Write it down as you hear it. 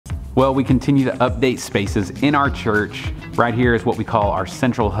Well, we continue to update spaces in our church. Right here is what we call our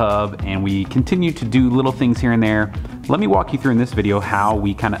central hub, and we continue to do little things here and there. Let me walk you through in this video how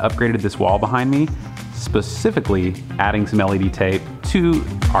we kind of upgraded this wall behind me, specifically adding some LED tape to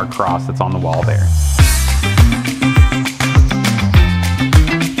our cross that's on the wall there.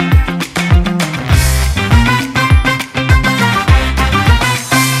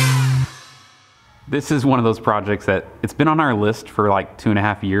 This is one of those projects that it's been on our list for like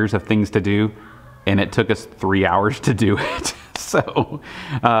 2.5 years of things to do, and it took us 3 hours to do it. So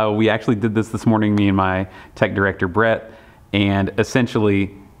we actually did this morning, me and my tech director, Brett, and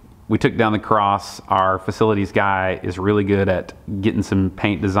essentially we took down the cross. Our facilities guy is really good at getting some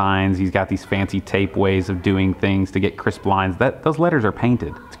paint designs. He's got these fancy tape ways of doing things to get crisp lines. Those letters are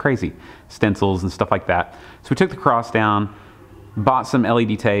painted. It's crazy. Stencils and stuff like that. So we took the cross down, bought some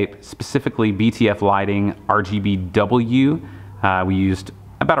LED tape, specifically BTS lighting, RGBW. We used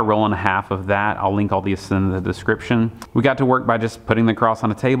about 1.5 rolls of that. I'll link all these in the description. We got to work by just putting the cross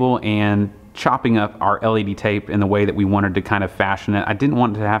on a table and chopping up our LED tape in the way that we wanted to kind of fashion it. I didn't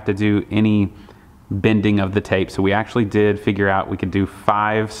want to have to do any bending of the tape, so we actually did figure out we could do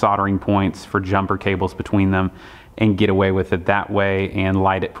 5 soldering points for jumper cables between them and get away with it that way and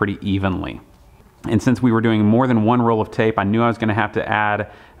light it pretty evenly. And since we were doing more than 1 roll of tape, I knew I was going to have to add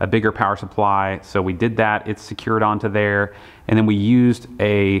a bigger power supply. So we did that. It's secured onto there. And then we used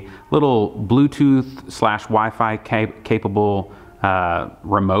a little Bluetooth/Wi-Fi capable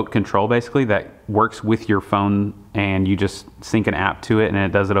remote control, basically, that works with your phone, and you just sync an app to it, and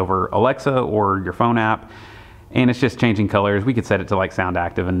it does it over Alexa or your phone app. And it's just changing colors. We could set it to like sound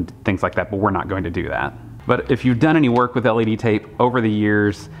active and things like that, but we're not going to do that. But if you've done any work with LED tape over the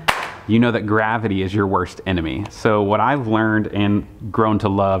years, you know that gravity is your worst enemy. So what I've learned and grown to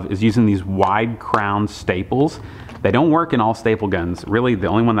love is using these wide crown staples. They don't work in all staple guns. Really, the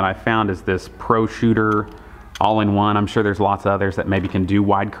only one that I found is this Pro Shooter all-in-one. I'm sure there's lots of others that maybe can do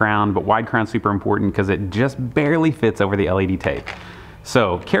wide crown, but wide crown's super important because it just barely fits over the LED tape.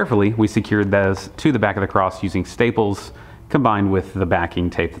 So carefully, we secured those to the back of the cross using staples combined with the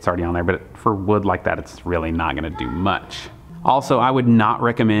backing tape that's already on there. But for wood like that, it's really not gonna do much. Also, I would not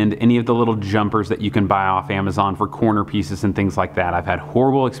recommend any of the little jumpers that you can buy off Amazon for corner pieces and things like that. I've had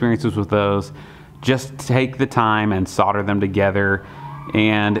horrible experiences with those. Just take the time and solder them together.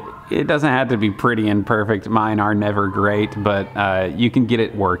 And it doesn't have to be pretty and perfect. Mine are never great, but you can get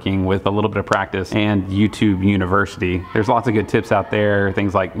it working with a little bit of practice and YouTube University. There's lots of good tips out there,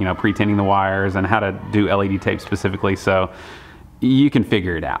 things like, you know, pre-tinning the wires and how to do LED tape specifically, so you can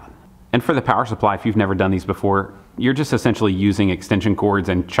figure it out. And for the power supply, if you've never done these before, you're just essentially using extension cords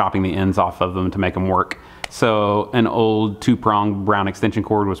and chopping the ends off of them to make them work. So an old 2-prong brown extension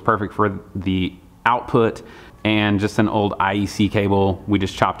cord was perfect for the output, and just an old IEC cable, we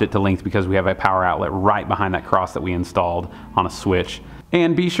just chopped it to length because we have a power outlet right behind that cross that we installed on a switch.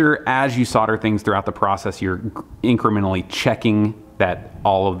 And be sure as you solder things throughout the process, you're incrementally checking that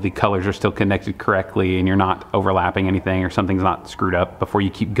all of the colors are still connected correctly and you're not overlapping anything or something's not screwed up before you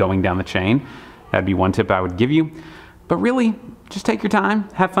keep going down the chain. That'd be one tip I would give you. But really, just take your time,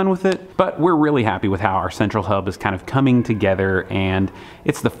 have fun with it. But we're really happy with how our central hub is kind of coming together, and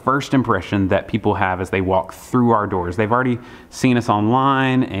it's the first impression that people have as they walk through our doors. They've already seen us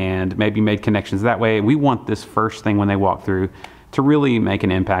online and maybe made connections that way. We want this first thing when they walk through to really make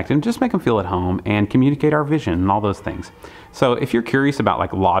an impact and just make them feel at home and communicate our vision and all those things. So if you're curious about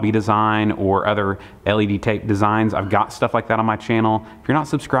like lobby design or other LED tape designs, I've got stuff like that on my channel. If you're not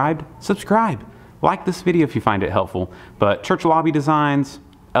subscribed, subscribe. Like this video if you find it helpful. But church lobby designs,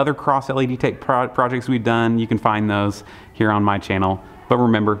 other cross LED tape projects we've done, you can find those here on my channel. But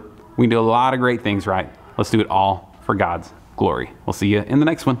remember, we can do a lot of great things right. Let's do it all for God's glory. We'll see you in the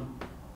next one.